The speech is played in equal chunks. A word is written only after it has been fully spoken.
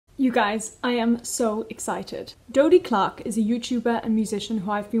You guys, I am so excited. Dodie Clark is a YouTuber and musician who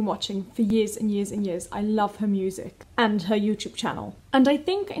I've been watching for years and years and years. I love her music and her YouTube channel. And I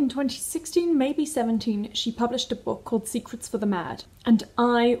think in 2016, maybe 17, she published a book called Secrets for the Mad. And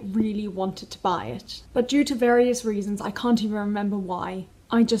I really wanted to buy it. But due to various reasons, I can't even remember why,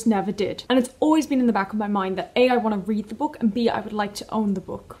 I just never did. And it's always been in the back of my mind that A, I want to read the book, and B, I would like to own the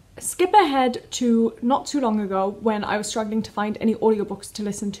book. Skip ahead to not too long ago when I was struggling to find any audiobooks to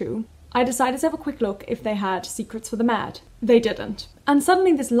listen to. I decided to have a quick look if they had Secrets for the Mad. They didn't. And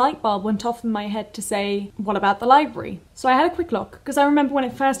suddenly this light bulb went off in my head to say, what about the library? So I had a quick look, because I remember when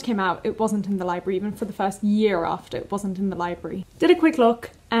it first came out, it wasn't in the library. Even for the first year after, it wasn't in the library. Did a quick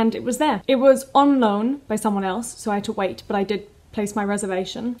look, and it was there. It was on loan by someone else, so I had to wait, but I did place my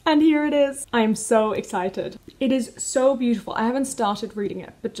reservation. And here it is. I am so excited. It is so beautiful. I haven't started reading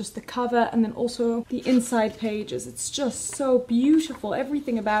it, but just the cover and then also the inside pages. It's just so beautiful,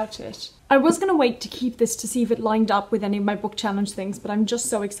 everything about it. I was gonna wait to keep this to see if it lined up with any of my book challenge things, but I'm just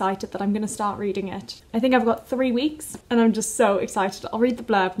so excited that I'm gonna start reading it. I think I've got 3 weeks and I'm just so excited. I'll read the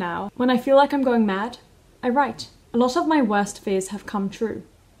blurb now. When I feel like I'm going mad, I write. A lot of my worst fears have come true.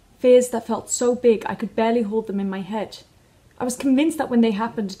 Fears that felt so big I could barely hold them in my head. I was convinced that when they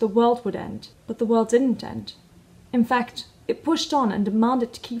happened, the world would end, but the world didn't end. In fact, it pushed on and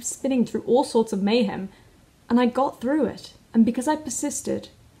demanded to keep spinning through all sorts of mayhem, and I got through it. And because I persisted,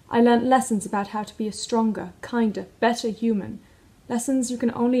 I learned lessons about how to be a stronger, kinder, better human. Lessons you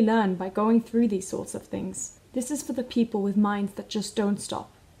can only learn by going through these sorts of things. This is for the people with minds that just don't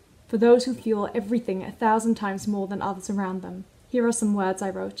stop. For those who feel everything 1,000 times more than others around them. Here are some words I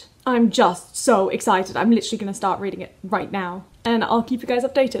wrote. I'm just so excited. I'm literally going to start reading it right now. And I'll keep you guys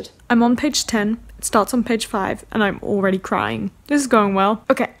updated. I'm on page 10. It starts on page 5 and I'm already crying. This is going well.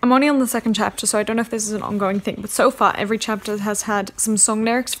 Okay, I'm only on the 2nd chapter, so I don't know if this is an ongoing thing, but so far every chapter has had some song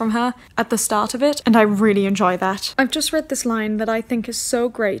lyrics from her at the start of it, and I really enjoy that. I've just read this line that I think is so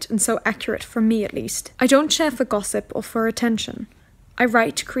great and so accurate for me at least. I don't share for gossip or for attention. I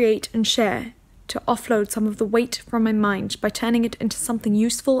write, create and share to offload some of the weight from my mind by turning it into something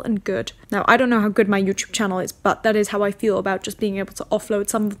useful and good. Now, I don't know how good my YouTube channel is, but that is how I feel about just being able to offload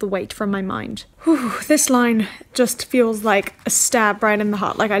some of the weight from my mind. Whew, this line just feels like a stab right in the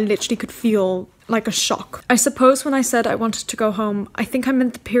heart, like I literally could feel like a shock. I suppose when I said I wanted to go home, I think I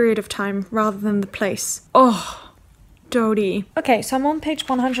meant the period of time rather than the place. Oh, Dodie. Okay, so I'm on page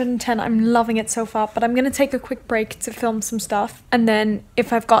 110. I'm loving it so far, but I'm gonna take a quick break to film some stuff, and then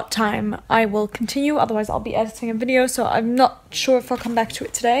if I've got time, I will continue. Otherwise, I'll be editing a video, so I'm not sure if I'll come back to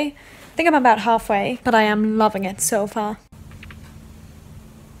it today. I think I'm about halfway, but I am loving it so far.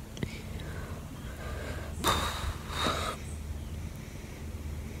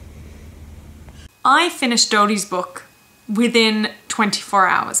 I finished Dodie's book within 24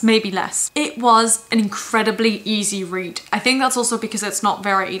 hours, maybe less. It was an incredibly easy read. I think that's also because it's not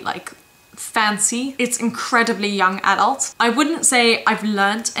very like fancy. It's incredibly young adult. I wouldn't say I've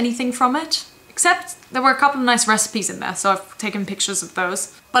learnt anything from it, except there were a couple of nice recipes in there, so I've taken pictures of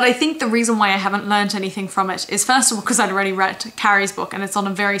those. But I think the reason why I haven't learnt anything from it is first of all because I'd already read Carrie's book and it's on a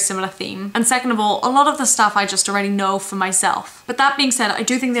very similar theme. And second of all, a lot of the stuff I just already know for myself. But that being said, I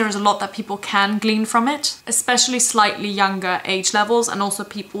do think there is a lot that people can glean from it, especially slightly younger age levels and also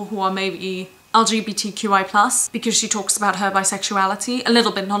people who are maybe LGBTQI+, because she talks about her bisexuality, a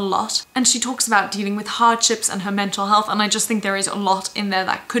little bit, not a lot. And she talks about dealing with hardships and her mental health, and I just think there is a lot in there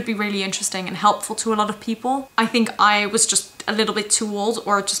that could be really interesting and helpful to a lot of people. I think I was just a little bit too old,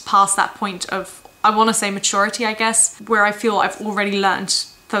 or just past that point of, I want to say maturity, I guess, where I feel I've already learned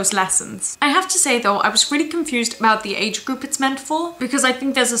those lessons. I have to say though, I was really confused about the age group it's meant for, because I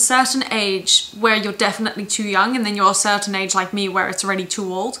think there's a certain age where you're definitely too young and then you're a certain age like me where it's already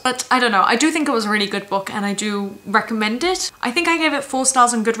too old. But I don't know, I do think it was a really good book and I do recommend it. I think I gave it 4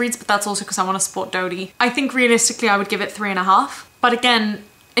 stars on Goodreads, but that's also because I want to support Dodie. I think realistically I would give it 3.5. But again,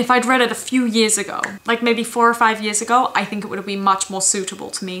 if I'd read it a few years ago, like maybe 4 or 5 years ago, I think it would have been much more suitable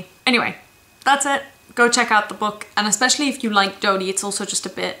to me. Anyway, that's it. Go check out the book, and especially if you like Dodie, it's also just a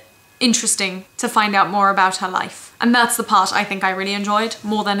bit interesting to find out more about her life. And that's the part I think I really enjoyed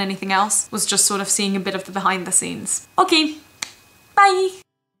more than anything else, was just sort of seeing a bit of the behind the scenes. Okay, bye!